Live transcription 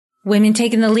Women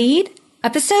Taking the Lead,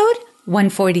 episode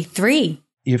 143.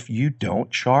 If you don't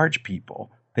charge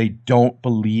people, they don't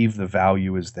believe the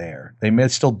value is there. They may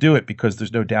still do it because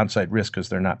there's no downside risk because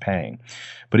they're not paying.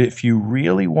 But if you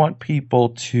really want people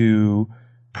to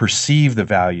perceive the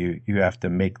value, you have to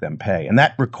make them pay. And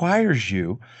that requires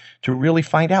you to really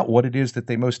find out what it is that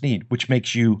they most need, which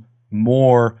makes you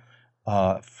more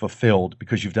fulfilled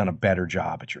because you've done a better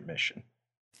job at your mission.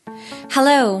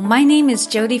 Hello, my name is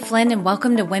Jody Flynn and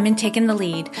welcome to Women Taking the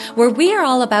Lead, where we are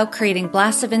all about creating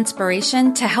blasts of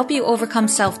inspiration to help you overcome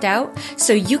self-doubt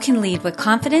so you can lead with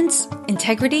confidence,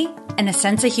 integrity, and a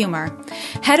sense of humor.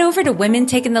 Head over to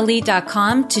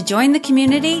womentakingthelead.com to join the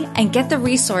community and get the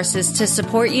resources to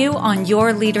support you on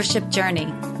your leadership journey.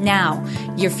 Now,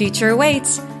 your future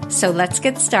awaits, so let's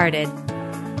get started.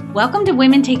 Welcome to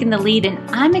Women Taking the Lead, and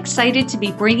I'm excited to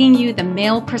be bringing you the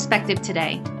male perspective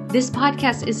today. This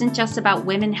podcast isn't just about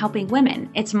women helping women.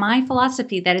 It's my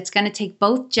philosophy that it's going to take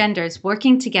both genders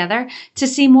working together to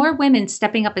see more women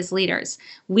stepping up as leaders.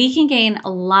 We can gain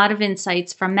a lot of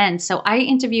insights from men, so I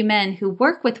interview men who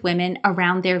work with women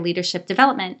around their leadership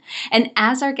development. And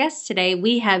as our guest today,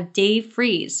 we have Dave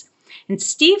Fries. And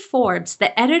Steve Forbes,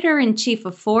 the editor-in-chief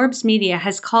of Forbes Media,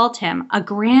 has called him a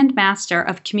grand master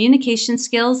of communication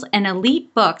skills, and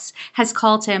Elite Books has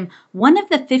called him one of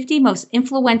the 50 most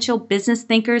influential business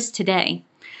thinkers today.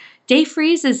 Dave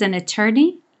Fries is an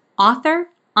attorney, author,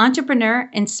 entrepreneur,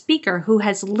 and speaker who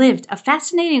has lived a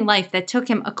fascinating life that took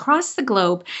him across the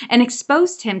globe and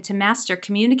exposed him to master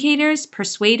communicators,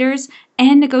 persuaders,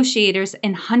 and negotiators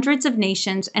in hundreds of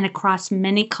nations and across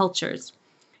many cultures.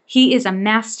 He is a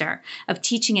master of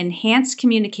teaching enhanced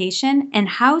communication and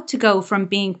how to go from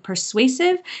being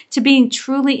persuasive to being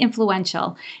truly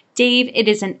influential. Dave, it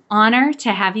is an honor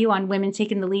to have you on Women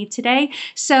Taking the Lead today.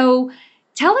 So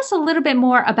tell us a little bit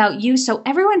more about you so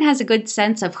everyone has a good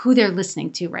sense of who they're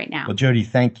listening to right now. Well, Jody,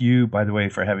 thank you, by the way,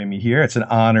 for having me here. It's an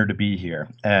honor to be here.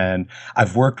 And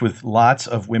I've worked with lots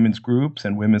of women's groups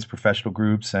and women's professional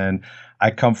groups, and I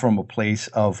come from a place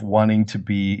of wanting to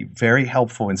be very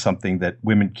helpful in something that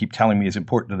women keep telling me is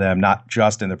important to them, not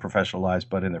just in their professional lives,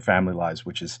 but in their family lives,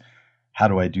 which is how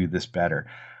do I do this better?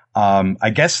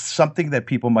 I guess something that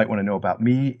people might want to know about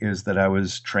me is that I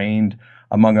was trained,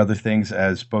 among other things,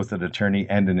 as both an attorney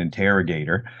and an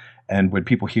interrogator. And when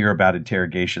people hear about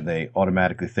interrogation, they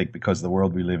automatically think, because of the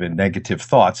world we live in, negative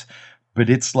thoughts. But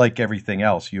it's like everything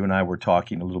else. You and I were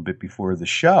talking a little bit before the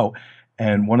show.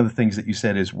 And one of the things that you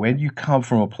said is when you come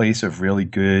from a place of really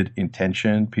good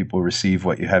intention, people receive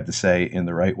what you have to say in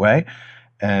the right way.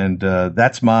 And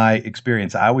that's my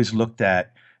experience. I always looked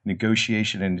at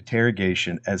negotiation and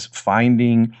interrogation as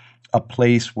finding a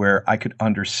place where I could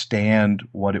understand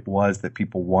what it was that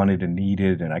people wanted and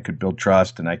needed, and I could build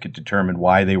trust, and I could determine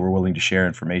why they were willing to share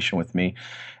information with me.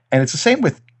 And it's the same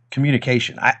with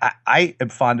communication. I am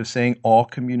fond of saying all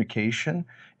communication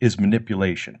is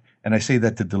manipulation. And I say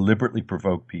that to deliberately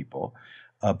provoke people.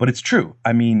 But it's true.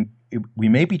 I mean, we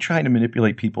may be trying to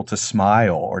manipulate people to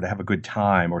smile or to have a good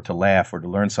time or to laugh or to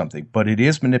learn something, but it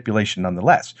is manipulation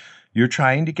nonetheless. You're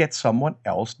trying to get someone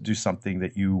else to do something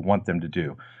that you want them to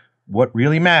do. What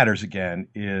really matters, again,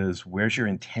 is where's your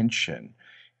intention?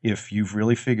 If you've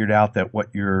really figured out that what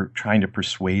you're trying to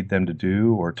persuade them to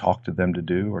do or talk to them to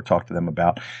do or talk to them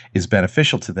about is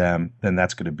beneficial to them, then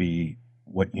that's going to be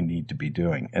what you need to be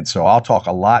doing. And so I'll talk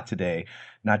a lot today,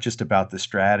 not just about the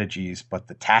strategies, but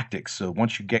the tactics. So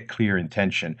once you get clear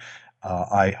intention,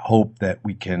 I hope that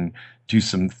we can do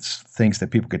some things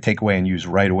that people could take away and use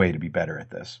right away to be better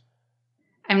at this.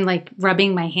 I'm like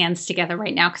rubbing my hands together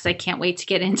right now because I can't wait to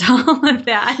get into all of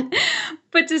that.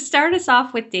 But to start us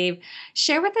off with, Dave,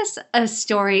 share with us a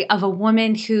story of a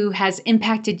woman who has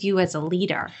impacted you as a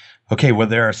leader. Okay, well,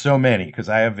 there are so many because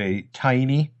I have a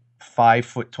tiny 5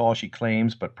 foot tall, she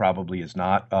claims, but probably is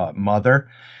not, mother.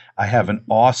 I have an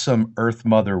awesome Earth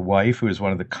Mother wife who is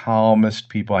one of the calmest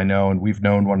people I know, and we've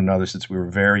known one another since we were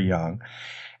very young.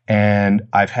 And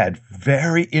I've had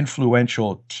very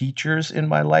influential teachers in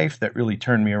my life that really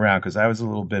turned me around because I was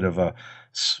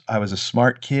I was a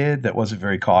smart kid that wasn't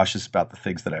very cautious about the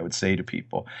things that I would say to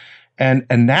people. And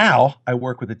now I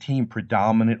work with a team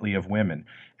predominantly of women.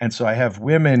 And so I have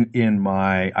women in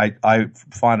I'm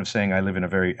fond of saying I live in a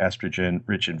very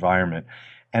estrogen-rich environment.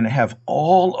 And I have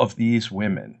all of these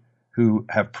women who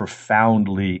have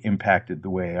profoundly impacted the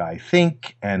way I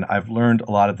think. And I've learned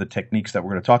a lot of the techniques that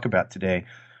we're going to talk about today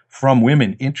from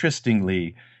women.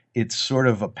 Interestingly, it's sort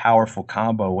of a powerful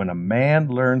combo. When a man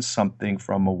learns something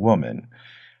from a woman,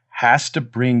 has to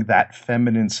bring that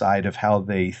feminine side of how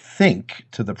they think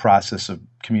to the process of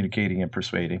communicating and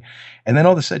persuading. And then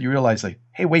all of a sudden you realize, like,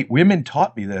 hey, wait, women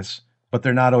taught me this, but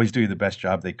they're not always doing the best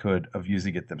job they could of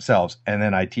using it themselves. And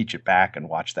then I teach it back and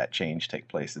watch that change take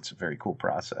place. It's a very cool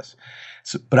process.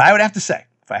 So, but I would have to say,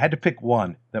 if I had to pick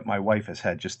one, that my wife has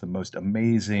had just the most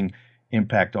amazing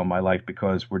impact on my life,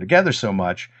 because we're together so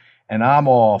much and I'm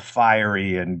all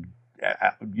fiery and,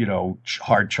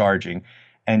 hard charging.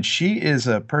 And she is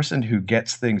a person who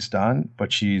gets things done,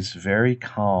 but she's very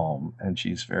calm and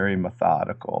she's very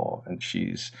methodical, and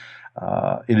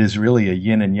it is really a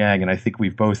yin and yang. And I think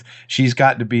she's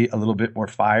gotten to be a little bit more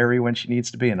fiery when she needs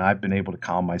to be, and I've been able to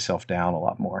calm myself down a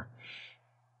lot more.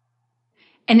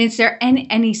 And is there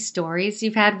any stories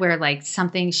you've had where like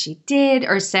something she did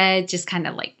or said just kind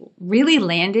of like really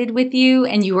landed with you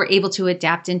and you were able to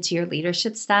adapt into your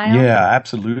leadership style? Yeah,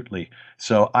 absolutely.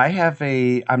 So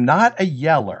I'm not a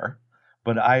yeller,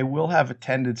 but I will have a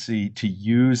tendency to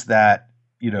use that,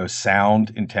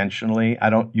 sound intentionally. I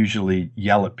don't usually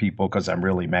yell at people because I'm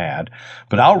really mad,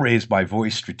 but I'll raise my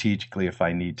voice strategically if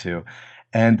I need to.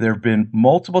 And there have been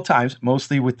multiple times,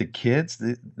 mostly with the kids.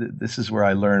 This is where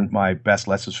I learned my best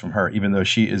lessons from her, even though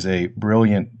she is a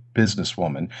brilliant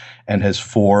businesswoman and has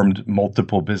formed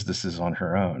multiple businesses on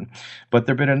her own. But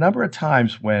there have been a number of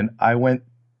times when I went,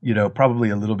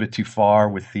 probably a little bit too far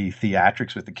with the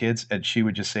theatrics with the kids. And she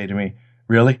would just say to me,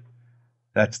 "Really?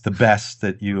 That's the best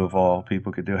that you of all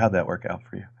people could do? How'd that work out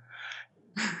for you?"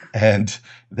 And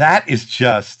that is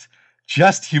just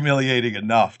humiliating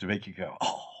enough to make you go,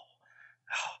 "Oh."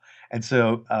 And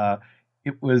so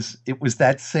it was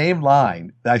that same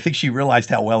line. I think she realized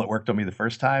how well it worked on me the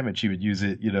first time, and she would use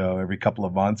it, every couple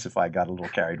of months if I got a little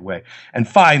carried away. And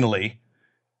finally,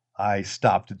 I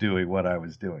stopped doing what I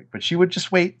was doing. But she would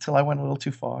just wait till I went a little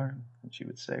too far, and she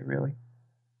would say, "Really?"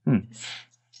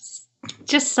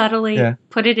 Just subtly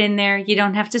put it in there. You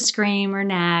don't have to scream or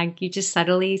nag. You just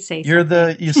subtly say you're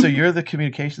something. So you're the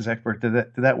communications expert. Did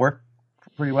that work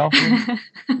pretty well for you?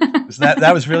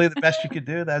 That was really the best you could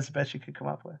do? That was the best you could come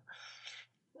up with?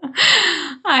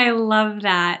 I love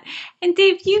that. And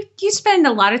Dave, you spend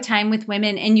a lot of time with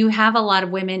women, and you have a lot of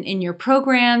women in your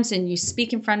programs, and you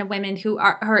speak in front of women who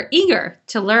are eager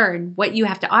to learn what you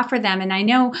have to offer them. And I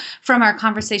know from our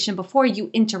conversation before, you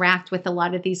interact with a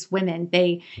lot of these women.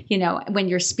 They, when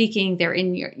you're speaking, they're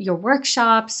in your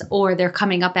workshops, or they're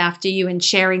coming up after you and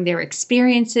sharing their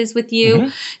experiences with you. Mm-hmm.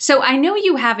 So I know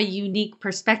you have a unique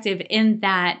perspective in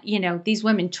that, these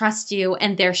women trust you,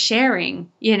 and they're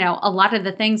sharing, a lot of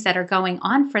the things that are going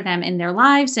on for them in their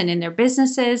lives and in their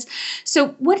businesses.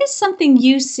 So what is something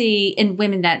you see in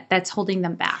women that's holding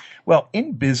them back? Well,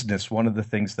 in business, one of the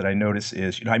things that I notice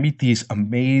is, I meet these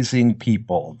amazing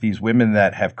people, these women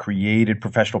that have created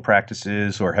professional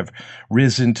practices or have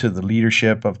risen to the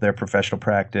leadership of their professional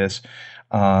practice,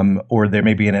 or they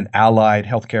may be in an allied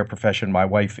healthcare profession. My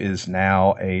wife is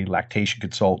now a lactation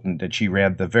consultant, and she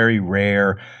ran the very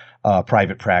rare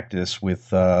private practice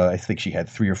with, I think she had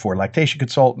 3 or 4 lactation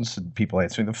consultants and people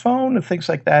answering the phone and things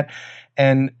like that.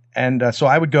 And so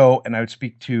I would go and I would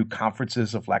speak to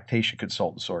conferences of lactation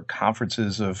consultants or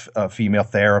conferences of female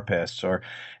therapists,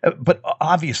 but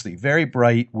obviously very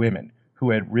bright women who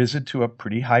had risen to a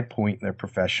pretty high point in their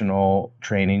professional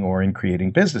training or in creating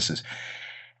businesses.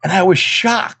 And I was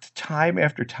shocked time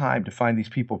after time to find these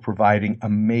people providing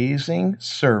amazing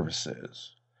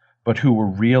services, but who were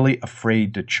really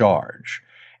afraid to charge.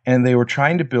 And they were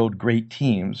trying to build great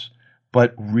teams,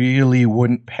 but really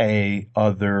wouldn't pay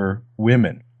other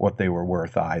women what they were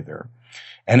worth either.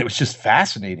 And it was just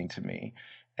fascinating to me.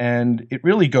 And it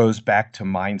really goes back to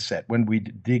mindset. When we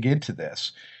dig into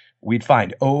this, we'd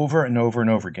find over and over and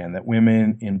over again that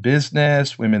women in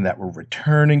business, women that were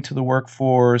returning to the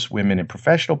workforce, women in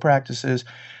professional practices,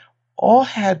 all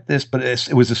had this, but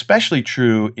it was especially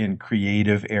true in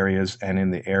creative areas and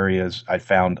in the areas I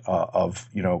found of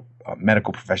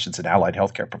medical professions and allied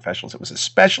healthcare professionals. It was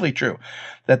especially true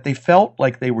that they felt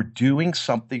like they were doing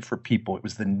something for people. It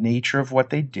was the nature of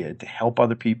what they did to help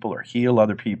other people or heal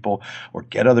other people or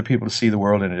get other people to see the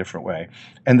world in a different way.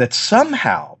 And that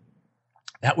somehow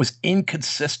that was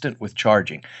inconsistent with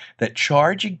charging, that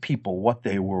charging people what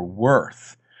they were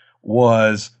worth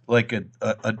was like a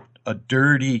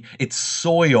dirty, it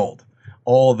soiled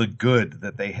all the good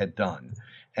that they had done.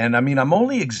 And I mean, I'm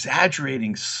only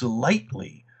exaggerating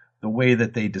slightly the way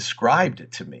that they described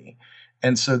it to me.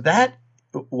 And so that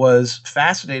was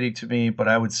fascinating to me, but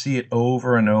I would see it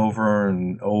over and over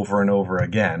and over and over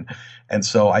again. And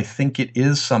so I think it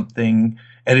is something,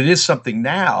 and it is something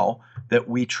now that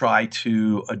we try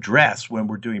to address when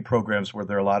we're doing programs where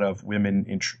there are a lot of women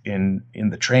in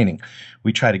the training.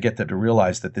 We try to get them to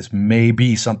realize that this may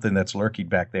be something that's lurking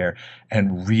back there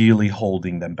and really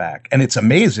holding them back. And it's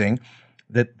amazing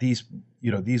that these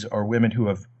are women who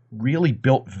have really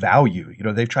built value.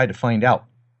 They've tried to find out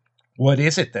what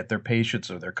is it that their patients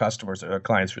or their customers or their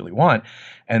clients really want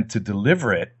and to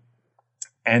deliver it.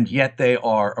 And yet they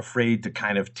are afraid to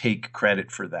kind of take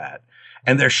credit for that.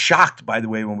 And they're shocked, by the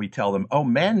way, when we tell them, oh,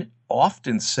 men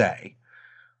often say,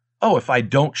 oh, if I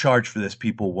don't charge for this,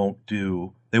 people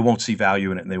they won't see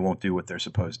value in it and they won't do what they're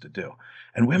supposed to do.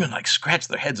 And women like scratch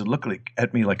their heads and look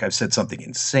at me like I've said something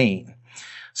insane.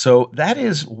 So that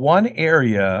is one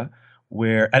area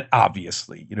where, and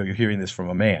obviously, you're hearing this from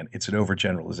a man, it's an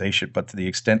overgeneralization, but to the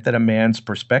extent that a man's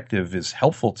perspective is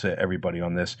helpful to everybody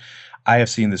on this, I have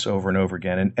seen this over and over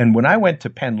again. And when I went to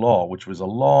Penn Law, which was a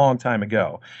long time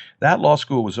ago, that law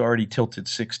school was already tilted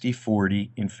 60-40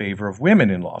 in favor of women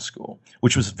in law school,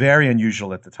 which was very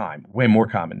unusual at the time, way more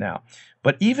common now.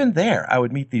 But even there, I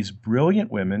would meet these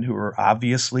brilliant women who are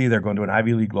obviously, they're going to an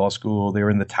Ivy League law school, they were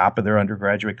in the top of their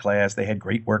undergraduate class, they had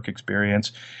great work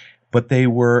experience, but they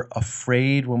were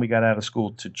afraid when we got out of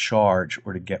school to charge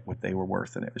or to get what they were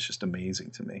worth. And it was just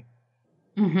amazing to me.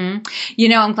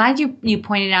 Mm-hmm. I'm glad you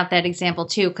pointed out that example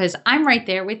too, because I'm right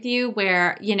there with you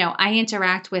where, I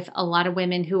interact with a lot of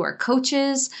women who are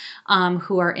coaches,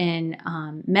 who are in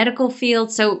medical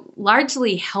fields. So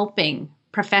largely helping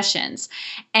professions.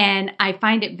 And I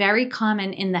find it very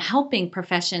common in the helping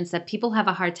professions that people have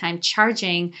a hard time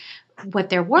charging what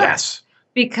they're worth. Yes.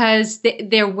 Because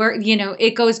their work,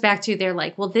 it goes back to they're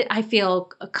like, well, I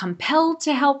feel compelled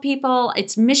to help people.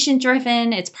 It's mission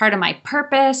driven. It's part of my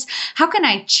purpose. How can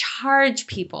I charge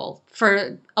people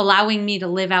for allowing me to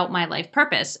live out my life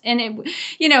purpose? And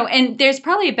and there's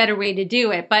probably a better way to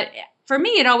do it. But for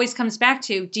me, it always comes back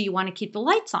to, do you want to keep the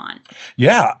lights on?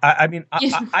 Yeah.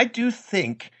 I do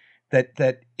think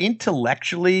that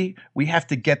intellectually, we have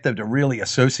to get them to really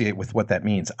associate with what that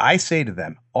means. I say to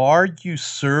them, are you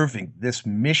serving this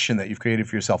mission that you've created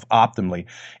for yourself optimally?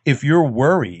 If you're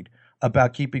worried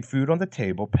about keeping food on the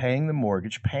table, paying the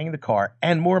mortgage, paying the car,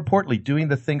 and more importantly, doing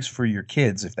the things for your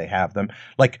kids if they have them,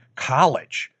 like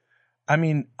college.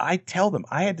 I tell them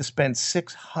I had to spend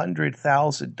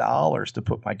 $600,000 to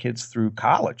put my kids through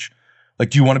college.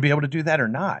 Like, do you want to be able to do that or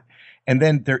not? And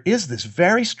then there is this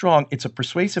very strong, it's a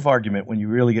persuasive argument when you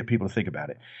really get people to think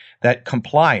about it, that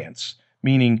compliance,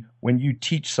 meaning when you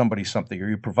teach somebody something or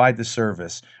you provide the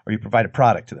service or you provide a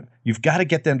product to them, you've got to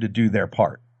get them to do their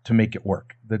part to make it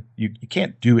work. You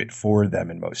can't do it for them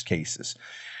in most cases.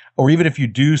 Or even if you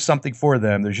do something for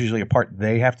them, there's usually a part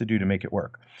they have to do to make it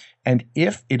work. And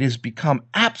if it has become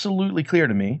absolutely clear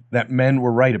to me that men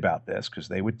were right about this, because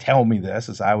they would tell me this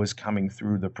as I was coming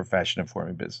through the profession of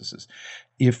forming businesses,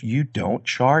 if you don't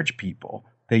charge people,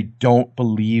 they don't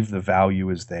believe the value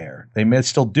is there. They may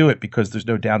still do it because there's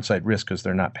no downside risk because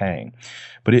they're not paying.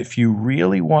 But if you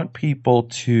really want people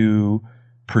to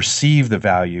perceive the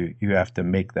value, you have to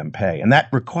make them pay. And that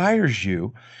requires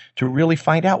you to really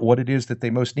find out what it is that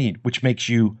they most need, which makes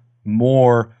you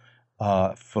more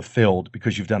fulfilled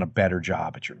because you've done a better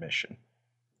job at your mission.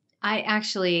 I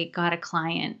actually got a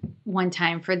client one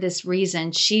time for this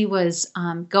reason. She was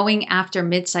going after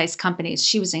mid-sized companies.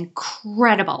 She was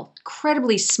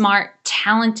incredibly smart,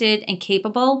 talented, and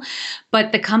capable.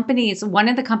 But one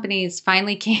of the companies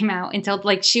finally came out and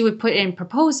told, she would put in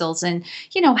proposals and,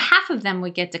 half of them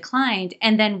would get declined.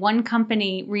 And then one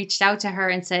company reached out to her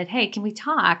and said, hey, can we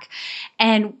talk?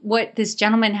 And what this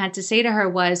gentleman had to say to her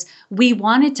was, we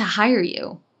wanted to hire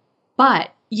you,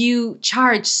 but you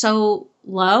charge so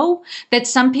low that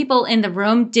some people in the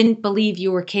room didn't believe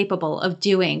you were capable of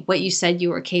doing what you said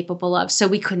you were capable of. So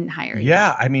we couldn't hire you.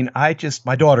 Yeah.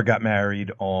 My daughter got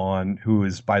married who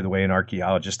is, by the way, an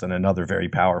archaeologist and another very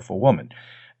powerful woman.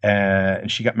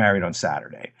 And she got married on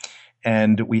Saturday.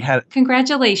 And we had...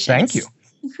 Congratulations. Thank you.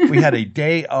 We had a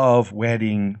day of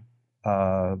wedding,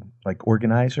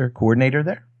 coordinator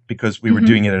there because we were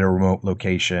doing it at a remote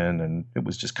location and it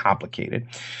was just complicated.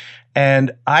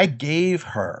 And I gave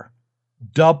her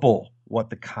double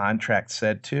what the contract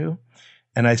said to.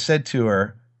 And I said to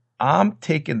her, I'm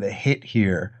taking the hit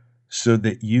here so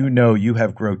that you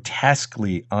have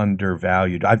grotesquely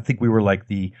undervalued. I think we were like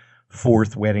the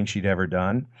fourth wedding she'd ever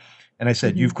done. And I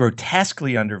said, you've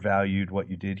grotesquely undervalued what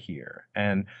you did here.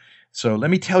 And so let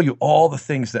me tell you all the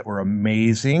things that were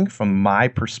amazing from my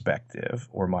perspective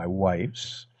or my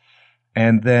wife's,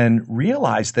 and then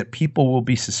realize that people will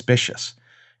be suspicious.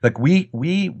 Like we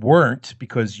weren't,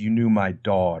 because you knew my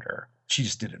daughter. She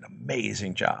just did an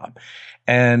amazing job.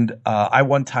 And I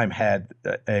one time had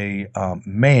a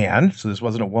man, so this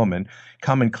wasn't a woman,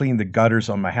 come and clean the gutters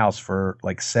on my house for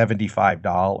like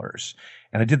 $75.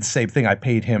 And I did the same thing. I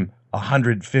paid him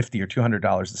 $150 or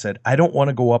 $200 and said, I don't want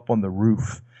to go up on the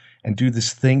roof and do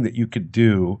this thing that you could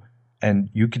do and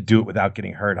you could do it without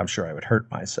getting hurt. I'm sure I would hurt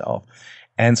myself.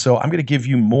 And so I'm going to give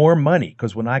you more money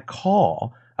because when I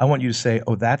call, I want you to say,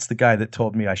 oh, that's the guy that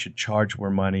told me I should charge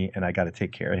more money and I got to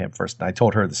take care of him first. And I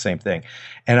told her the same thing.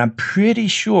 And I'm pretty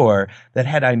sure that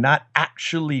had I not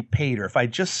actually paid her, if I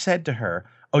just said to her,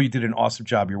 oh, you did an awesome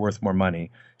job, you're worth more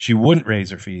money, she wouldn't raise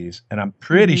her fees. And I'm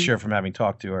pretty sure from having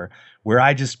talked to her, where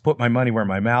I just put my money where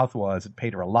my mouth was and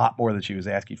paid her a lot more than she was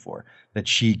asking for, that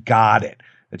she got it,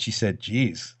 that she said,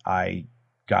 geez, I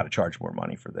got to charge more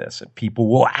money for this. And people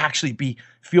will actually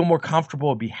feel more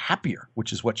comfortable and be happier,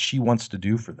 which is what she wants to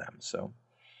do for them. So,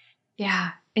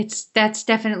 yeah, that's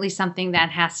definitely something that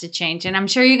has to change. And I'm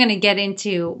sure you're going to get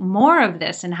into more of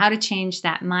this and how to change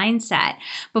that mindset.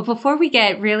 But before we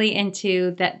get really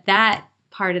into that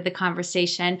part of the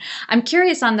conversation, I'm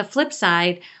curious on the flip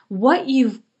side, what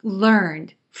you've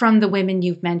learned from the women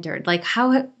you've mentored,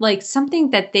 like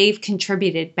something that they've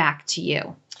contributed back to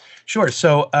you. Sure.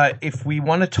 So if we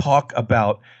want to talk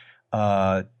about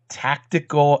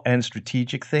tactical and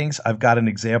strategic things, I've got an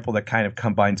example that kind of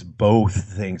combines both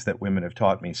things that women have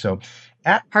taught me. So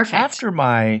after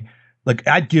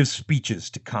I'd give speeches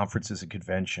to conferences and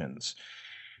conventions,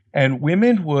 and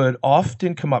women would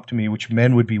often come up to me, which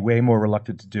men would be way more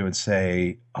reluctant to do, and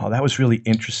say, oh, that was really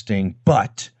interesting,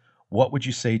 but what would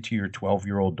you say to your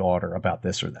 12-year-old daughter about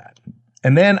this or that?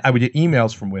 And then I would get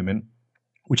emails from women,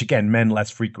 which again, men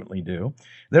less frequently do.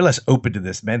 They're less open to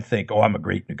this. Men think, oh, I'm a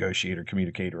great negotiator,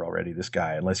 communicator already. This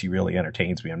guy, unless he really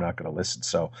entertains me, I'm not going to listen.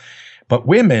 So, but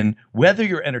women, whether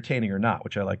you're entertaining or not,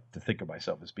 which I like to think of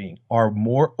myself as being, are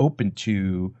more open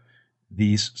to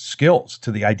these skills,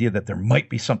 to the idea that there might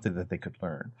be something that they could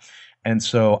learn. And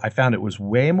so I found it was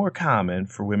way more common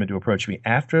for women to approach me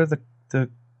after the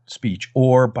speech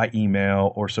or by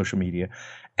email or social media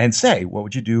and say, what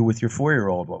would you do with your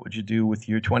 4-year-old? What would you do with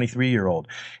your 23-year-old?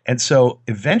 And so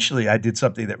eventually I did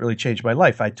something that really changed my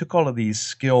life. I took all of these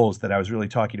skills that I was really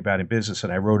talking about in business,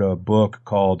 and I wrote a book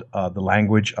called The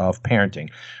Language of Parenting,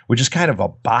 which is kind of a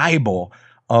Bible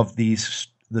of the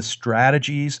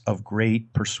strategies of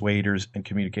great persuaders and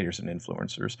communicators and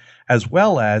influencers, as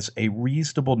well as a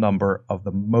reasonable number of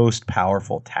the most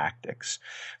powerful tactics.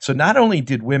 So not only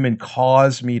did women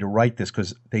cause me to write this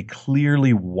because they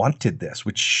clearly wanted this,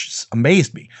 which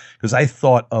amazed me, because I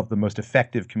thought of the most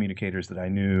effective communicators that I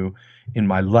knew in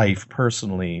my life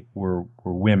personally were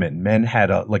women. Men had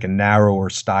a narrower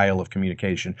style of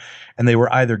communication, and they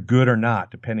were either good or not,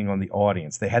 depending on the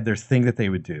audience. They had their thing that they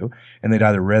would do, and they'd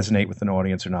either resonate with an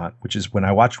audience or not, which is when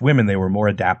I watched women, they were more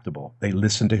adaptable. They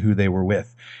listened to who they were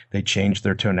with. They changed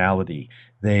their tonality.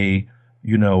 They,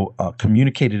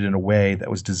 communicated in a way that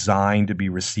was designed to be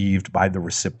received by the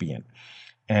recipient.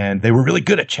 And they were really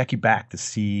good at checking back to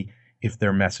see if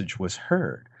their message was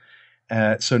heard.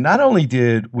 So not only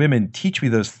did women teach me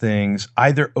those things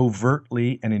either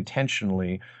overtly and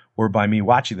intentionally or by me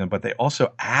watching them, but they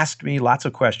also asked me lots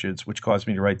of questions, which caused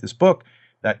me to write this book.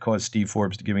 That caused Steve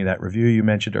Forbes to give me that review you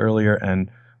mentioned earlier,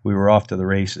 and we were off to the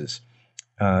races.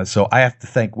 So I have to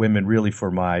thank women really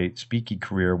for my speaking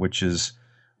career, which is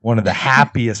one of the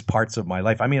happiest parts of my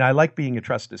life. I mean, I like being a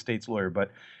trusted estates lawyer,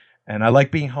 and I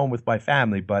like being home with my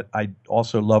family, but I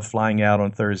also love flying out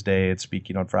on Thursday and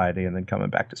speaking on Friday and then coming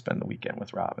back to spend the weekend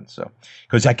with Robin. So,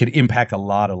 because I could impact a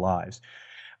lot of lives.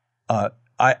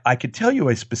 I could tell you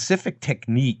a specific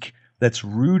technique that's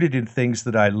rooted in things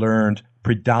that I learned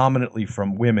predominantly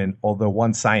from women, although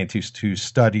one scientist who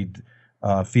studied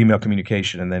female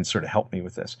communication and then sort of helped me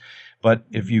with this. But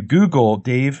if you Google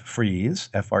Dave Frees,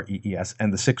 Frees,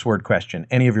 and the 6-word question,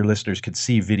 any of your listeners could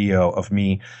see video of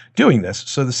me doing this.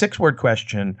 So the 6-word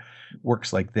question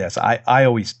works like this. I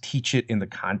always teach it in the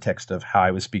context of how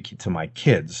I was speaking to my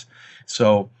kids.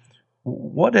 So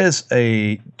what is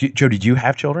Jody, do you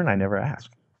have children? I never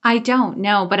asked. I don't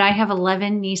know, but I have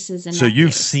 11 nieces and nephews. So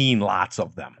you've seen lots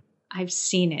of them. I've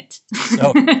seen it.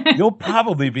 So you'll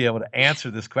probably be able to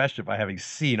answer this question by having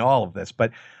seen all of this.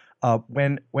 But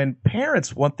when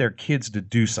parents want their kids to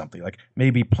do something, like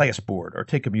maybe play a sport or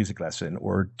take a music lesson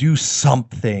or do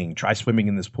something, try swimming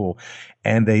in this pool,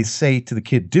 and they say to the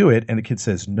kid, do it, and the kid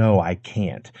says, no, I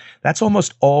can't. That's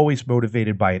almost always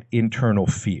motivated by an internal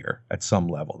fear at some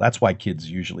level. That's why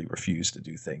kids usually refuse to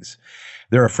do things.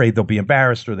 They're afraid they'll be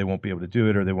embarrassed, or they won't be able to do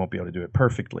it, or they won't be able to do it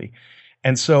perfectly.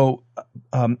 And so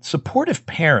supportive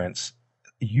parents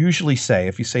usually say,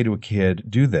 if you say to a kid,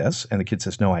 do this, and the kid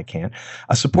says, no, I can't,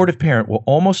 a supportive parent will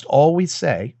almost always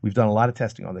say, we've done a lot of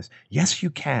testing on this, yes,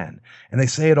 you can. And they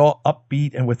say it all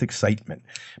upbeat and with excitement.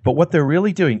 But what they're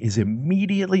really doing is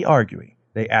immediately arguing.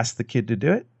 They asked the kid to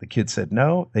do it. The kid said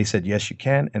no. They said, yes, you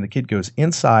can. And the kid goes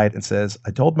inside and says, I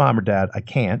told mom or dad I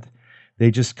can't. They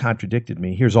just contradicted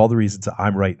me. Here's all the reasons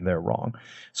I'm right and they're wrong.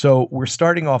 So we're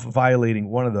starting off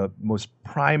violating one of the most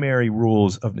primary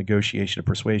rules of negotiation and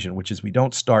persuasion, which is we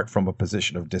don't start from a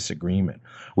position of disagreement,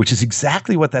 which is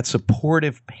exactly what that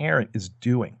supportive parent is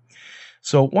doing.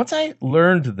 So once I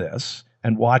learned this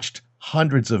and watched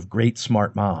hundreds of great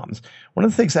smart moms, one of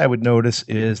the things I would notice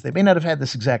is they may not have had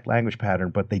this exact language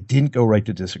pattern, but they didn't go right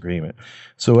to disagreement.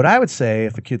 So what I would say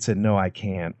if a kid said, no, I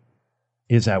can't,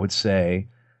 is I would say,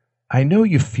 I know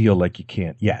you feel like you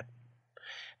can't yet.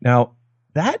 Now,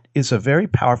 that is a very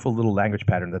powerful little language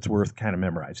pattern that's worth kind of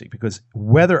memorizing, because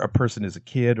whether a person is a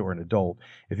kid or an adult,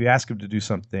 if you ask them to do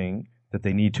something that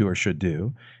they need to or should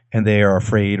do, and they are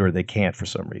afraid or they can't for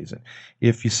some reason,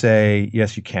 if you say,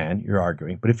 yes, you can, you're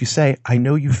arguing. But if you say, I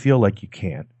know you feel like you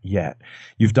can't yet,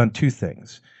 you've done two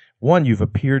things. One, you've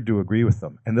appeared to agree with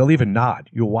them, and they'll even nod.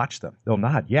 You'll watch them. They'll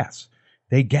nod, yes,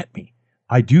 they get me.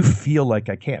 I do feel like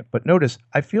I can't. But notice,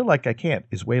 I feel like I can't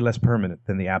is way less permanent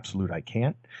than the absolute I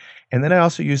can't. And then I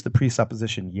also use the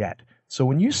presupposition yet. So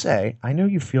when you say, I know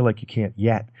you feel like you can't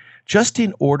yet, just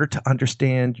in order to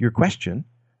understand your question,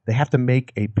 they have to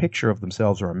make a picture of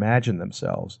themselves or imagine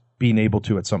themselves being able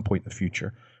to at some point in the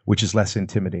future, which is less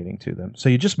intimidating to them. So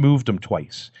you just moved them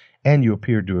twice, and you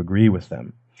appeared to agree with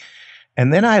them.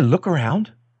 And then I look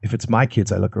around. If it's my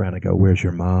kids, I look around and go, where's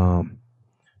your mom?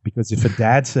 Because if a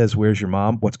dad says, where's your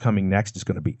mom? What's coming next is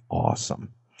going to be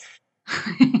awesome.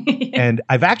 And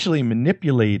I've actually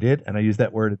manipulated, and I use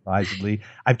that word advisedly,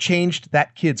 I've changed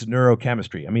that kid's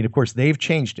neurochemistry. I mean, of course, they've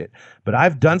changed it, but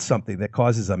I've done something that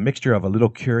causes a mixture of a little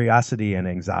curiosity and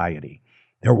anxiety.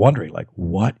 They're wondering, like,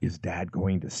 what is dad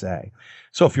going to say?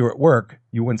 So if you're at work,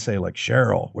 you wouldn't say, like,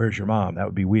 Cheryl, where's your mom? That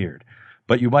would be weird.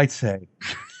 But you might say,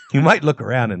 you might look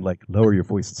around and, like, lower your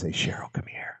voice and say, Cheryl, come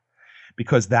here.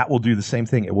 Because that will do the same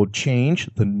thing. It will change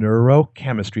the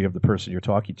neurochemistry of the person you're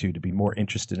talking to be more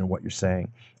interested in what you're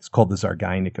saying. It's called the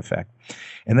Zeigarnik effect.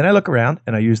 And then I look around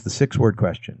and I use the 6-word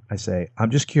question. I say,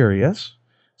 I'm just curious.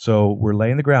 So we're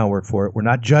laying the groundwork for it. We're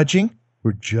not judging.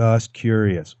 We're just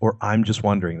curious. Or I'm just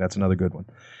wondering. That's another good one.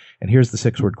 And here's the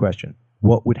 6-word question.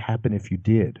 What would happen if you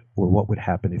did? Or what would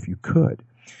happen if you could?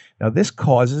 Now, this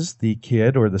causes the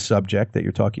kid or the subject that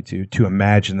you're talking to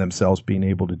imagine themselves being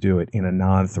able to do it in a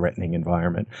non-threatening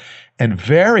environment. And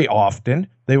very often,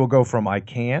 they will go from, I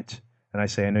can't, and I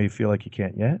say, I know you feel like you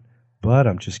can't yet, but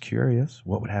I'm just curious.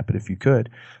 What would happen if you could?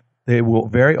 They will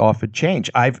very often change.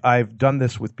 I've done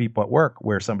this with people at work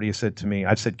where somebody has said to me,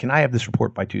 I've said, can I have this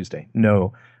report by Tuesday?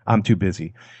 No, I'm too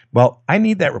busy. Well, I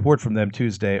need that report from them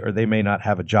Tuesday or they may not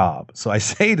have a job. So I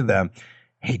say to them,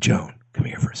 hey, Joan, come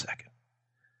here for a second.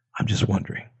 I'm just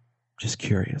wondering, just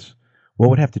curious, what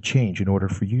would have to change in order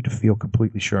for you to feel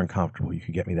completely sure and comfortable you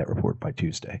could get me that report by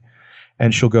Tuesday?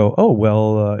 And she'll go, oh,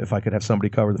 well, if I could have somebody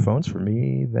cover the phones for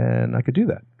me, then I could do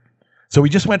that. So we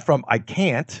just went from I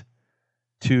can't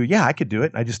to, yeah, I could do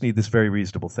it. I just need this very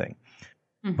reasonable thing.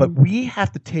 Mm-hmm. But we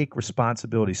have to take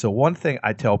responsibility. So one thing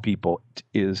I tell people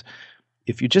is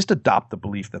if you just adopt the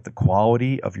belief that the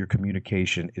quality of your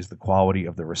communication is the quality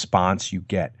of the response you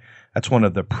get, that's one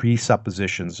of the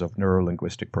presuppositions of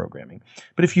neurolinguistic programming.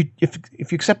 But if you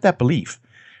accept that belief,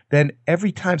 then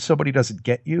every time somebody doesn't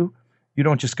get you, you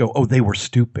don't just go, oh, they were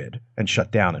stupid and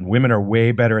shut down. And women are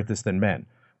way better at this than men.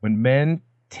 When men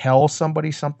tell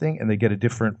somebody something and they get a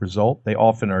different result, they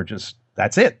often are just,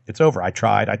 that's it. It's over. I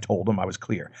tried. I told them. I was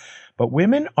clear. But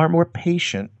women are more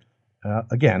patient.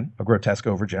 Again, a grotesque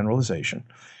overgeneralization.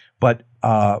 But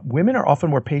women are often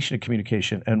more patient in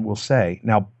communication and will say,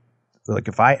 now, like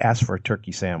if I ask for a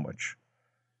turkey sandwich,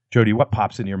 Jody, what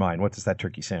pops in your mind? What does that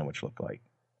turkey sandwich look like?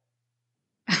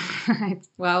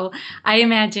 Well, I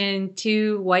imagine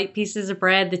 2 white pieces of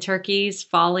bread, the turkeys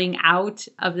falling out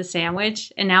of the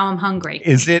sandwich, and now I'm hungry.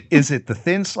 Is it the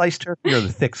thin sliced turkey or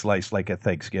the thick slice like at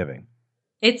Thanksgiving?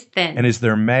 It's thin. And is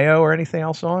there mayo or anything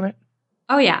else on it?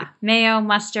 Oh, yeah. Mayo,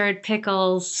 mustard,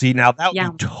 pickles. See, now that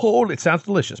would be totally, it sounds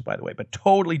delicious, by the way, but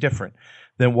totally different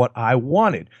than what I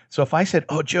wanted. So if I said,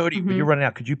 oh, Jody, you're running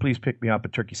out, could you please pick me up a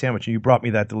turkey sandwich? And you brought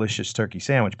me that delicious turkey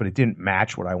sandwich, but it didn't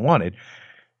match what I wanted.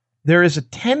 There is a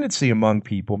tendency among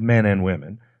people, men and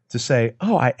women, to say,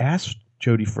 oh, I asked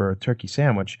Jody for a turkey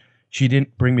sandwich. She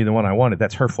didn't bring me the one I wanted.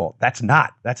 That's her fault. That's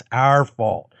not. That's our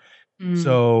fault.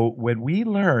 So when we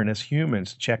learn as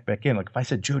humans to check back in, like if I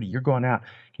said, Jody, you're going out,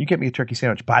 can you get me a turkey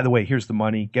sandwich? By the way, here's the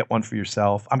money. Get one for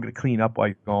yourself. I'm going to clean up while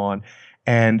you're gone.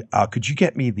 And could you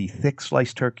get me the thick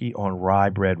sliced turkey on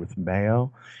rye bread with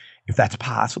mayo? If that's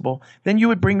possible, then you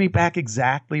would bring me back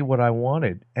exactly what I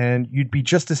wanted. And you'd be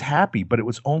just as happy. But it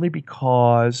was only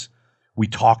because we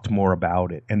talked more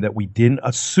about it and that we didn't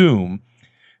assume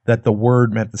that the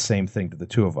word meant the same thing to the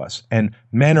two of us. And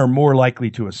men are more likely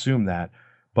to assume that.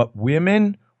 But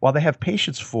women, while they have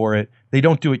patience for it, they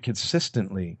don't do it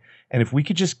consistently. And if we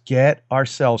could just get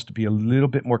ourselves to be a little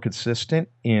bit more consistent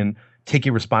in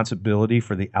taking responsibility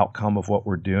for the outcome of what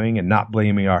we're doing and not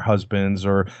blaming our husbands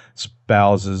or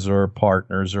spouses or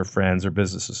partners or friends or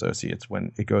business associates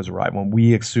when it goes awry, when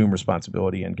we assume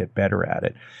responsibility and get better at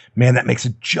it, man, that makes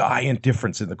a giant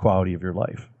difference in the quality of your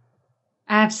life.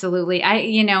 Absolutely.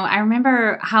 I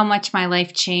remember how much my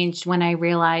life changed when I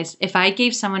realized if I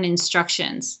gave someone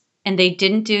instructions and they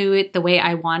didn't do it the way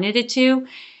I wanted it to,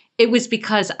 it was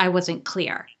because I wasn't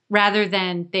clear, rather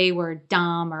than they were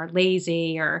dumb or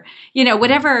lazy or,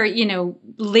 whatever,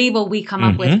 label we come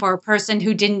up with for a person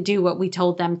who didn't do what we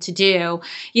told them to do.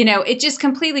 It just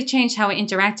completely changed how I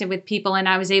interacted with people. And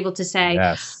I was able to say,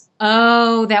 yes,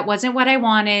 oh, that wasn't what I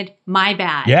wanted. My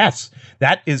bad. Yes,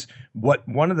 that is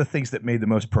one of the things that made the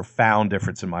most profound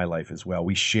difference in my life as well.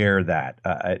 We share that.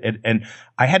 And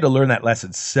I had to learn that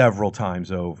lesson several times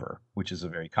over, which is a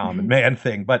very common man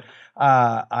thing. But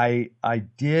I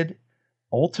did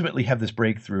ultimately have this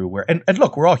breakthrough where, and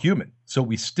look, we're all human. So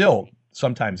we still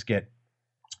sometimes get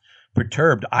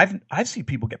perturbed. I've seen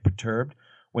people get perturbed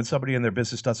when somebody in their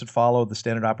business doesn't follow the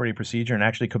standard operating procedure and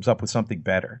actually comes up with something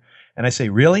better. And I say,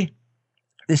 really?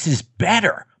 This is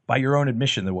better by your own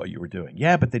admission than what you were doing.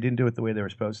 Yeah, but they didn't do it the way they were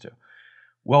supposed to.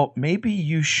 Well, maybe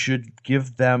you should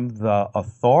give them the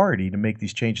authority to make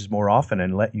these changes more often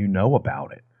and let you know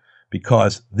about it,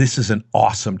 because this is an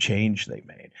awesome change they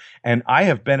made. And I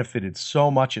have benefited so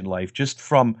much in life just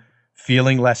from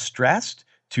feeling less stressed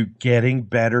to getting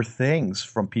better things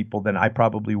from people than I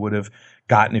probably would have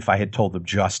gotten if I had told them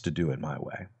just to do it my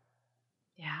way.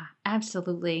 Yeah,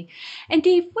 absolutely. And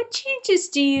Dave, what changes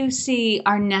do you see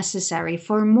are necessary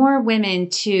for more women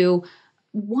to,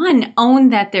 one, own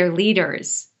that they're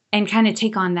leaders and kind of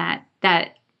take on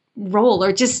that role,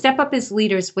 or just step up as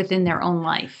leaders within their own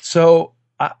life? So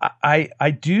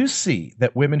I do see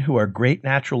that women who are great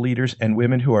natural leaders and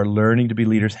women who are learning to be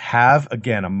leaders have,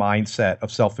 again, a mindset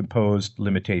of self-imposed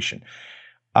limitation.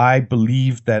 I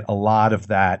believe that a lot of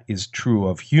that is true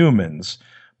of humans,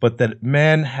 but that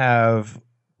men have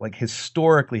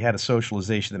historically had a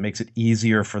socialization that makes it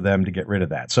easier for them to get rid of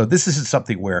that. So this isn't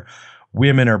something where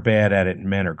women are bad at it and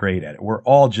men are great at it. We're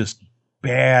all just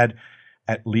bad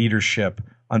at leadership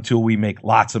until we make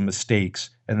lots of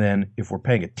mistakes. And then if we're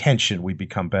paying attention, we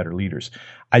become better leaders.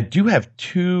 I do have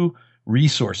two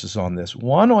resources on this.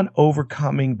 One on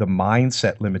overcoming the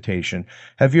mindset limitation.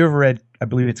 Have you ever read, I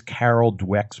believe it's Carol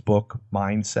Dweck's book,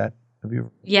 Mindset? Have you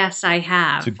ever? Yes, I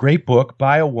have. It's a great book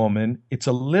by a woman. It's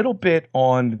a little bit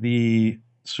on the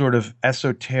sort of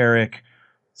esoteric,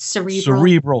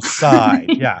 cerebral side.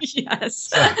 Yeah. Yes.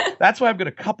 So that's why I'm going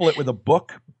to couple it with a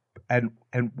book. And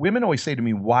women always say to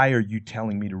me, why are you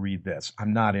telling me to read this?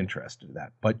 I'm not interested in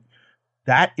that. But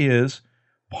that is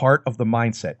part of the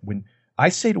mindset. When I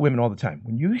say to women all the time,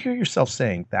 when you hear yourself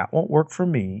saying, that won't work for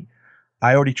me,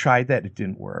 I already tried that, it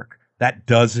didn't work, that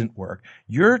doesn't work,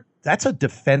 that's a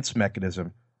defense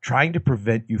mechanism trying to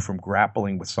prevent you from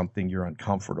grappling with something you're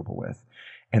uncomfortable with.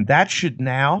 And that should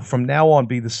from now on,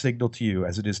 be the signal to you,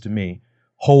 as it is to me.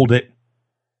 Hold it.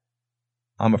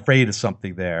 I'm afraid of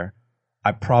something there.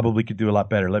 I probably could do a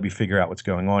lot better. Let me figure out what's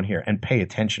going on here and pay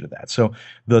attention to that. So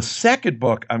the second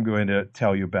book I'm going to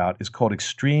tell you about is called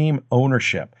Extreme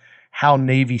Ownership: How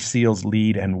Navy SEALs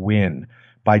Lead and Win,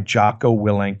 by Jocko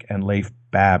Willink and Leif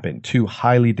Babin, two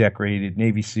highly decorated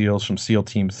Navy SEALs from SEAL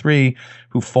Team 3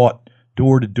 who fought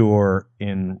door to door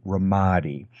in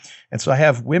Ramadi. And so I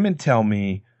have women tell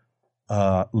me,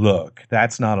 look,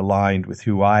 that's not aligned with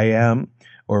who I am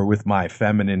or with my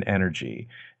feminine energy.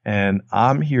 And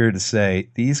I'm here to say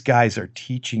these guys are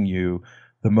teaching you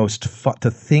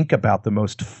to think about the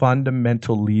most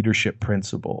fundamental leadership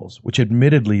principles, which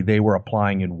admittedly they were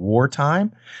applying in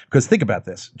wartime. Because think about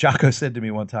this. Jocko said to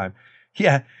me one time,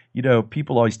 yeah,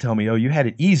 people always tell me, oh, you had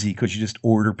it easy because you just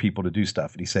order people to do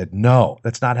stuff. And he said, no,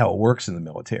 that's not how it works in the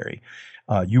military.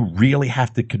 You really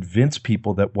have to convince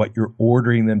people that what you're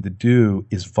ordering them to do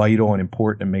is vital and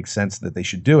important and makes sense, that they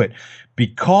should do it,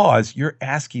 because you're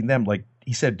asking them, like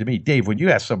he said to me, Dave, when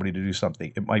you ask somebody to do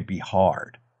something, it might be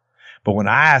hard. But when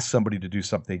I ask somebody to do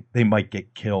something, they might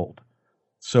get killed.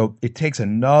 So it takes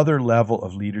another level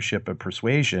of leadership and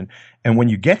persuasion. And when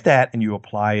you get that and you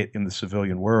apply it in the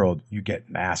civilian world, you get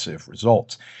massive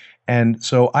results. And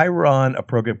so I run a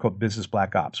program called Business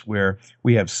Black Ops, where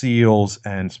we have SEALs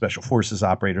and special forces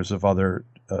operators of other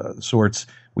sorts.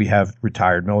 We have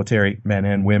retired military, men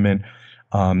and women,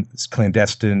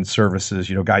 clandestine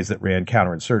services, guys that ran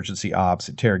counterinsurgency ops,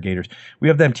 interrogators. We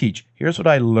have them teach, here's what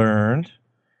I learned.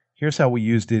 Here's how we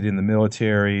used it in the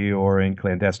military or in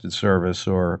clandestine service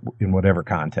or in whatever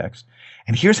context.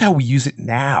 And here's how we use it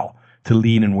now to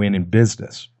lead and win in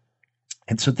business.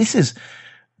 And so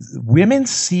women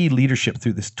see leadership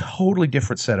through this totally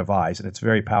different set of eyes, and it's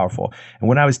very powerful. And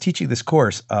when I was teaching this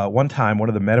course, one time, one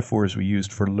of the metaphors we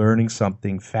used for learning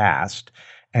something fast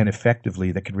and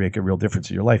effectively that could make a real difference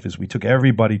in your life is we took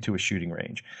everybody to a shooting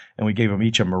range and we gave them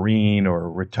each a Marine or a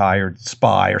retired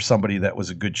spy or somebody that was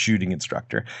a good shooting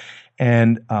instructor.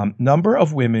 And number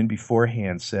of women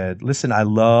beforehand said, listen, I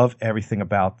love everything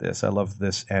about this. I love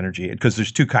this energy. Because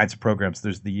there's two kinds of programs.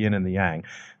 There's the yin and the yang.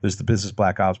 There's the Business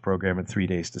Black Ops program and 3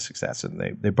 Days to Success.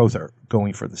 And they both are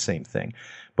going for the same thing.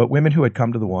 But women who had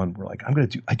come to the one were like,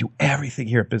 I do everything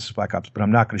here at Business Black Ops, but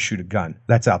I'm not going to shoot a gun.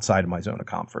 That's outside of my zone of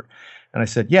comfort. And I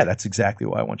said, yeah, that's exactly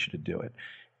why I want you to do it.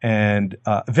 And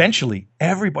eventually,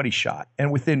 everybody shot.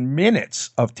 And within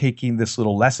minutes of taking this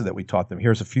little lesson that we taught them,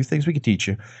 here's a few things we could teach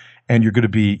you, and you're going to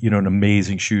be, an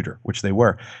amazing shooter, which they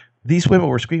were. These women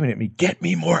were screaming at me, get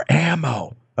me more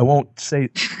ammo. I will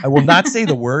not say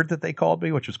the word that they called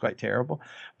me, which was quite terrible,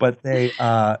 but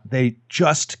they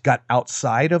just got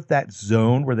outside of that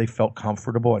zone where they felt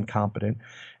comfortable and competent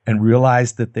and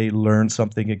realized that they learned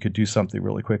something and could do something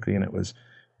really quickly. And it was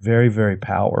very, very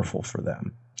powerful for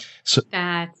them. So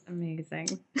that's amazing.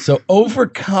 So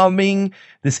overcoming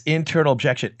this internal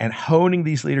objection and honing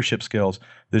these leadership skills.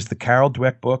 There's the Carol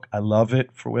Dweck book. I love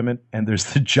it for women. And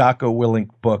there's the Jocko Willink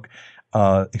book,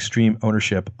 Extreme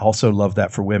Ownership. Also love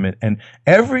that for women. And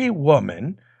every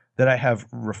woman that I have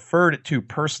referred it to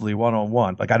personally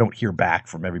one-on-one, like I don't hear back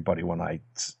from everybody when I'm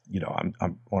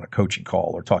on a coaching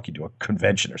call or talking to a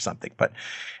convention or something. But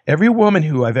every woman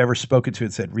who I've ever spoken to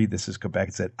and said, read this, has come back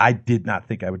and said, I did not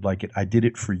think I would like it. I did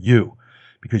it for you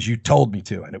because you told me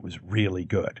to, and it was really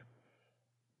good.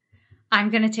 I'm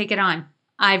going to take it on.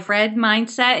 I've read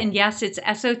Mindset, and yes, it's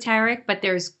esoteric, but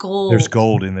there's gold. There's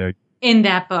gold in there. In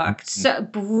that book. So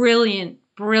brilliant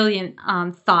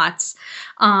thoughts.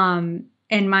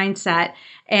 And mindset.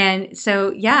 And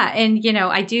so, yeah. And,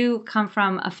 I do come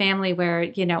from a family where,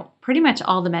 pretty much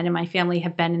all the men in my family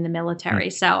have been in the military.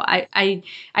 So I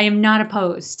am not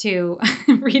opposed to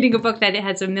reading a book that it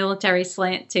has a military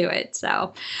slant to it.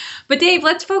 So, but Dave,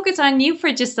 let's focus on you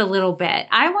for just a little bit.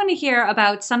 I want to hear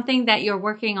about something that you're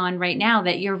working on right now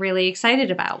that you're really excited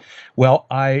about. Well,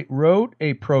 I wrote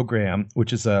a program,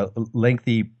 which is a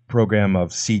lengthy program of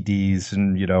CDs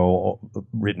and,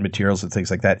 written materials and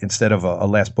things like that. Instead of a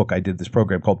last book, I did this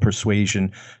program called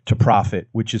Persuasion to Profit,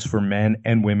 which is for men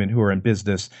and women who are in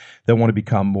business that want to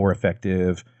become more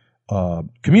effective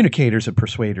communicators and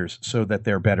persuaders so that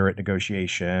they're better at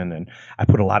negotiation. And I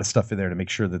put a lot of stuff in there to make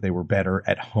sure that they were better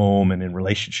at home and in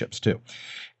relationships too.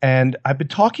 And I've been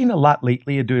talking a lot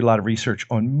lately and doing a lot of research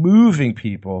on moving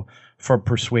people from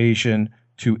persuasion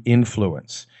to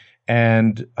influence.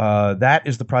 And that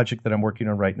is the project that I'm working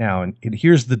on right now. And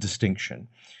here's the distinction.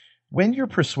 When you're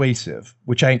persuasive,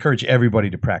 which I encourage everybody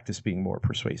to practice being more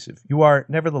persuasive, you are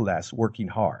nevertheless working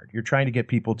hard. You're trying to get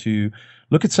people to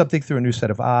look at something through a new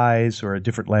set of eyes or a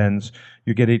different lens.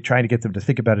 You're trying to get them to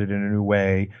think about it in a new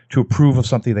way, to approve of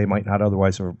something they might not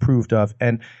otherwise have approved of.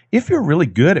 And if you're really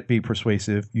good at being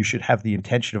persuasive, you should have the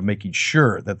intention of making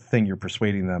sure that the thing you're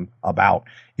persuading them about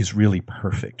is really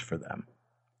perfect for them.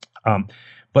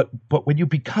 But when you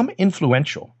become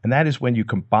influential, and that is when you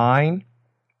combine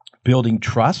building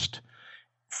trust,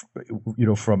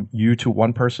 from you to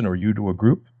one person or you to a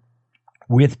group,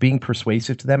 with being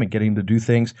persuasive to them and getting them to do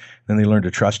things, then they learn to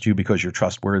trust you because you're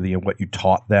trustworthy and what you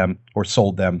taught them or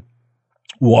sold them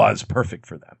was perfect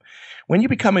for them. When you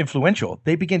become influential,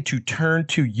 they begin to turn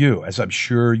to you, as I'm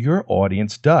sure your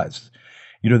audience does.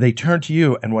 They turn to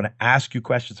you and want to ask you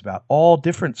questions about all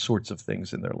different sorts of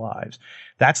things in their lives.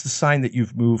 That's the sign that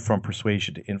you've moved from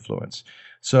persuasion to influence.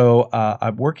 So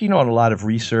I'm working on a lot of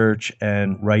research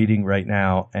and writing right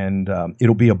now, and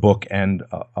it'll be a book and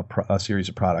a series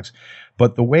of products.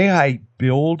 But the way I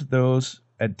build those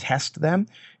and test them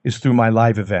is through my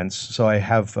live events. So I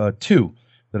have two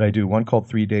that I do, one called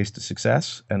 3 Days to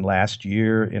Success. And last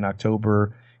year in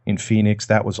October in Phoenix,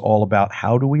 that was all about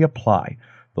how do we apply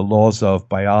the laws of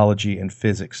biology and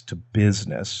physics to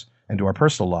business and to our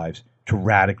personal lives to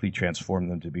radically transform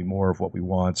them to be more of what we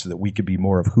want so that we could be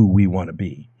more of who we want to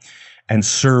be and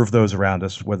serve those around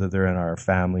us, whether they're in our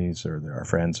families or they're our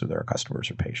friends or they're our customers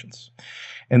or patients.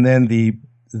 And then the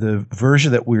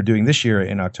version that we're doing this year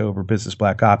in October, Business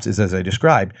Black Ops, is as I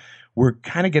described, we're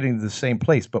kind of getting to the same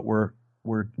place, but we're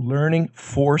learning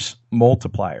force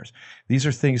multipliers. These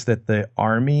are things that the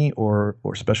Army or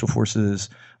Special Forces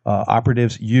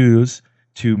operatives use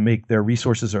to make their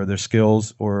resources or their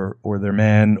skills or their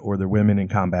men or their women in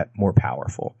combat more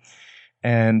powerful.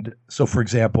 And so, for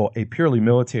example, a purely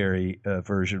military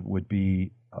version would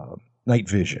be night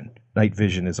vision. Night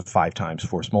vision is a 5 times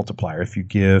force multiplier. If you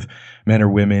give men or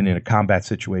women in a combat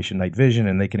situation night vision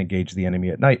and they can engage the enemy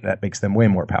at night, that makes them way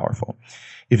more powerful.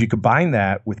 If you combine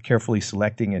that with carefully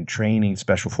selecting and training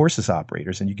special forces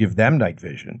operators and you give them night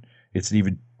vision, it's an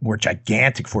even more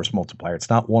gigantic force multiplier. It's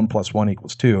not 1 + 1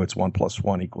 = 2. It's 1 +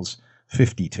 1 =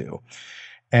 52.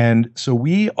 And so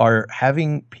we are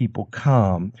having people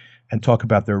come and talk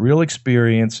about their real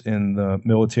experience in the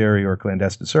military or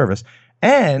clandestine service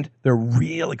and their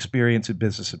real experience in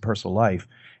business and personal life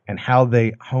and how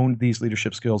they honed these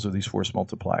leadership skills or these force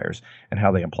multipliers and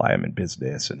how they apply them in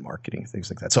business and marketing,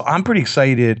 things like that. So I'm pretty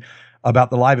excited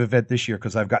about the live event this year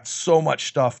because I've got so much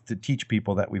stuff to teach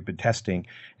people that we've been testing.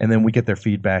 And then we get their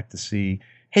feedback to see,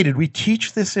 hey, did we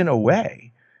teach this in a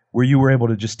way where you were able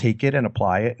to just take it and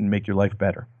apply it and make your life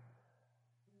better?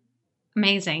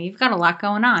 Amazing. You've got a lot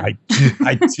going on.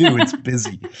 I do. It's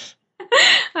busy.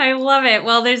 I love it.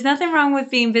 Well, there's nothing wrong with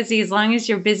being busy as long as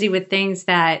you're busy with things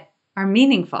that are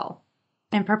meaningful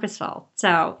and purposeful.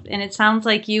 So, and it sounds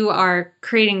like you are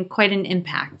creating quite an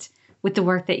impact with the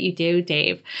work that you do,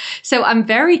 Dave. So I'm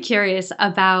very curious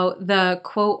about the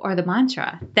quote or the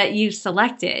mantra that you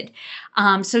selected.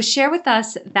 So share with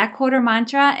us that quote or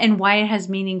mantra and why it has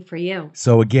meaning for you.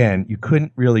 So again, you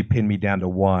couldn't really pin me down to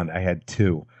one. I had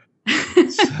 2.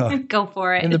 So, go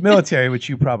for it. In the military, which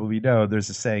you probably know, there's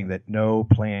a saying that no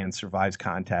plan survives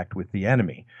contact with the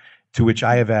enemy, to which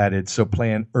I have added, so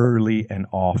plan early and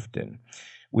often,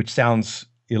 which sounds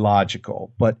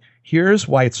illogical. But here's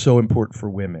why it's so important for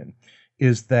women,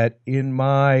 is that in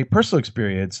my personal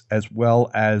experience, as well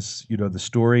as, the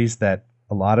stories that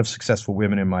a lot of successful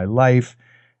women in my life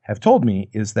have told me,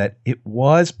 is that it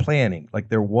was planning. Like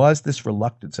there was this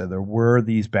reluctance and there were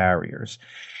these barriers.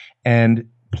 And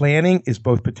planning is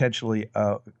both potentially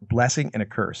a blessing and a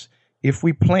curse. If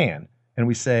we plan and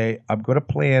we say, I'm going to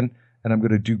plan and I'm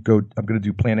going to do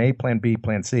plan A, plan B,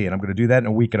 plan C, and I'm going to do that in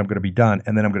a week and I'm going to be done,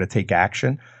 and then I'm going to take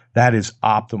action, that is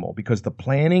optimal because the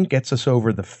planning gets us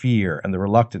over the fear and the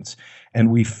reluctance. And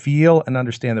we feel and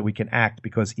understand that we can act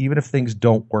because even if things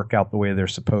don't work out the way they're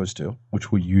supposed to,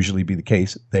 which will usually be the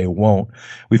case, they won't,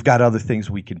 we've got other things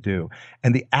we can do.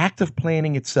 And the act of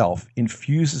planning itself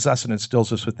infuses us and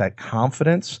instills us with that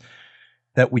confidence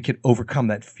that we can overcome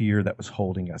that fear that was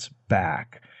holding us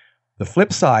back. The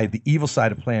flip side, the evil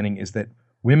side of planning, is that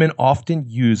women often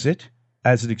use it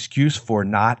as an excuse for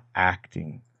not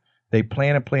acting. They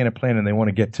plan and plan and plan, and they want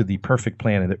to get to the perfect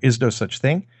plan, and there is no such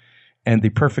thing. And the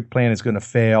perfect plan is going to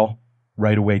fail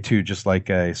right away, too, just like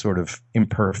a sort of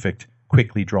imperfect,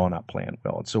 quickly drawn up plan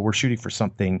will. And so we're shooting for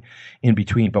something in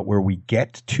between, but where we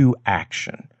get to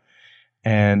action.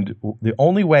 And the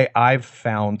only way I've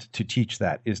found to teach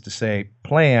that is to say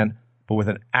plan, but with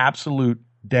an absolute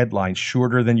deadline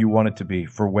shorter than you want it to be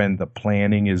for when the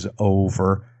planning is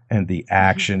over and the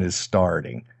action is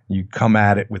starting. You come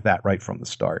at it with that right from the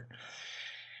start.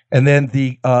 And then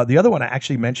the other one I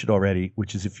actually mentioned already,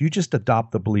 which is if you just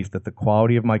adopt the belief that the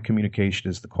quality of my communication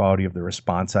is the quality of the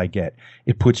response I get,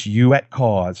 it puts you at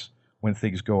cause when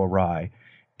things go awry.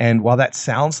 And while that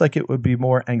sounds like it would be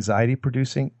more anxiety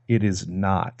producing, it is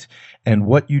not. And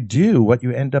what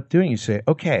you end up doing, you say,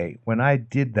 okay, when I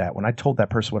did that, when I told that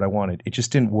person what I wanted, it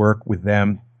just didn't work with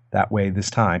them that way this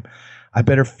time. I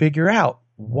better figure out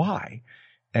why.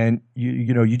 And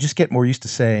you just get more used to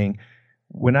saying,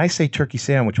 when I say turkey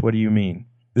sandwich, what do you mean?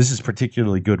 This is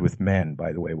particularly good with men,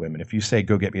 by the way, women. If you say,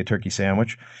 go get me a turkey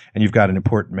sandwich, and you've got an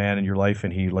important man in your life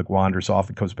and he wanders off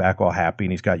and comes back all happy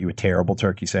and he's got you a terrible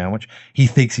turkey sandwich, he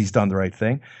thinks he's done the right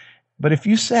thing. But if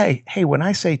you say, hey, when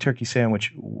I say turkey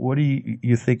sandwich, what do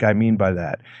you think I mean by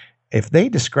that? If they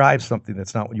describe something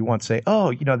that's not what you want, say,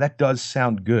 oh, that does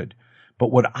sound good.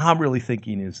 But what I'm really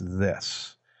thinking is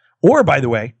this. Or, by the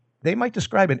way, they might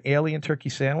describe an alien turkey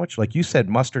sandwich, like you said,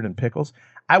 mustard and pickles.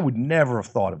 I would never have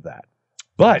thought of that.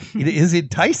 But it is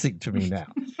enticing to me now.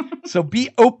 So be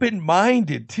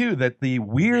open-minded, too, that the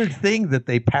weird thing that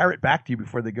they parrot back to you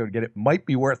before they go to get it might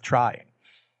be worth trying.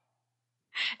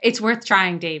 It's worth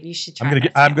trying, Dave. You should try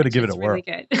it. I'm going to give it a whirl. Really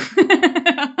good.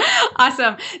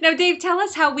 Awesome. Now, Dave, tell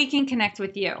us how we can connect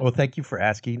with you. Well, thank you for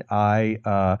asking.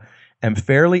 I am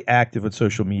fairly active on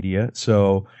social media.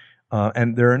 So,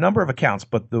 and there are a number of accounts,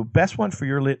 but the best one for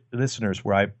your listeners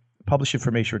where I publish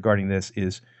information regarding this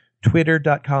is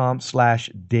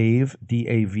twitter.com/Dave,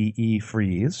 D-A-V-E,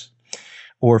 Freeze,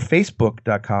 or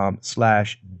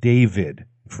facebook.com/David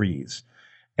Freeze.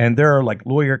 And there are like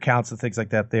lawyer accounts and things like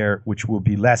that there, which will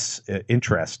be less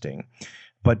interesting.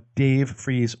 but Dave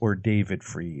Freeze or David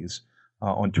Freeze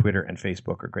on Twitter and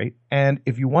Facebook are great. And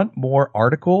if you want more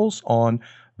articles on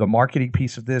the marketing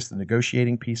piece of this, the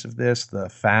negotiating piece of this, the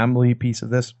family piece of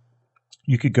this,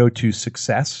 you could go to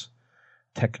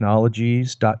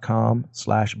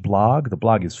successtechnologies.com/blog. The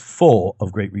blog is full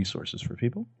of great resources for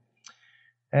people.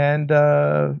 And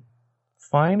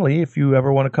finally, if you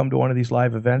ever want to come to one of these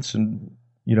live events, and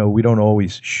we don't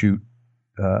always shoot,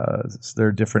 there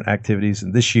are different activities.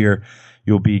 And this year,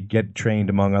 you'll be get trained,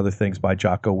 among other things, by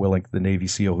Jocko Willink, the Navy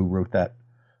SEAL who wrote that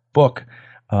book.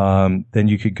 Then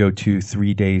you could go to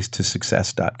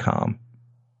 3daystosuccess.com.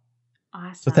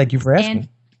 Awesome. So thank you for asking.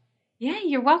 Yeah,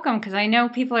 you're welcome, because I know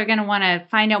people are going to want to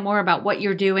find out more about what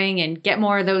you're doing and get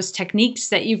more of those techniques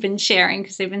that you've been sharing,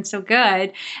 because they've been so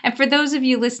good. And for those of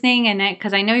you listening, and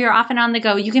because I know you're often on the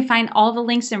go, you can find all the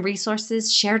links and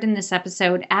resources shared in this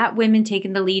episode at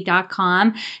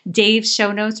womentakingthelead.com. Dave's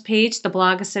show notes page, the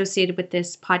blog associated with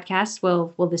this podcast,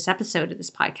 this episode of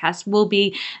this podcast will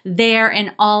be there,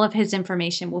 and all of his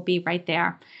information will be right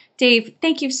there. Dave,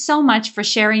 thank you so much for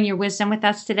sharing your wisdom with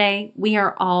us today. We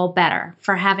are all better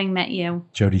for having met you.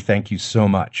 Jody, thank you so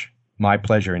much. My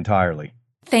pleasure entirely.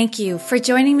 Thank you for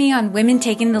joining me on Women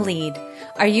Taking the Lead.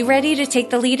 Are you ready to take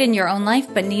the lead in your own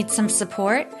life but need some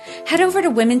support? Head over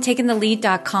to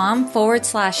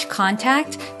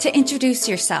womentakingthelead.com/contact to introduce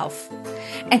yourself.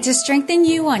 And to strengthen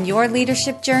you on your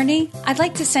leadership journey, I'd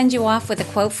like to send you off with a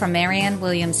quote from Marianne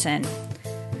Williamson.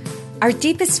 Our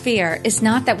deepest fear is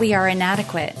not that we are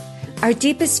inadequate. Our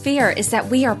deepest fear is that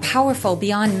we are powerful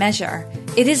beyond measure.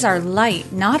 It is our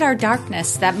light, not our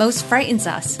darkness, that most frightens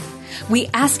us. We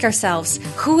ask ourselves,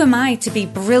 who am I to be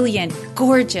brilliant,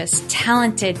 gorgeous,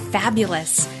 talented,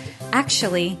 fabulous?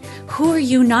 Actually, who are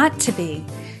you not to be?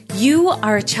 You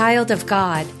are a child of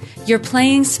God. Your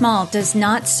playing small does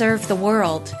not serve the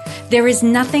world. There is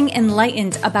nothing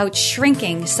enlightened about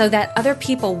shrinking so that other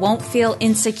people won't feel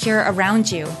insecure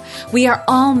around you. We are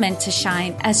all meant to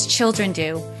shine as children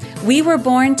do. We were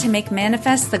born to make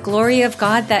manifest the glory of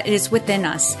God that is within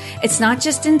us. It's not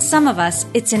just in some of us,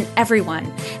 it's in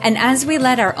everyone. And as we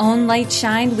let our own light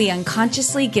shine, we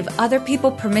unconsciously give other people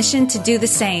permission to do the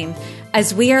same.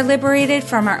 As we are liberated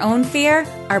from our own fear,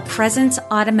 our presence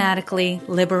automatically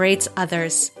liberates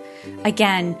others.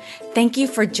 Again, thank you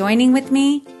for joining with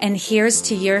me, and here's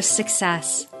to your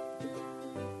success.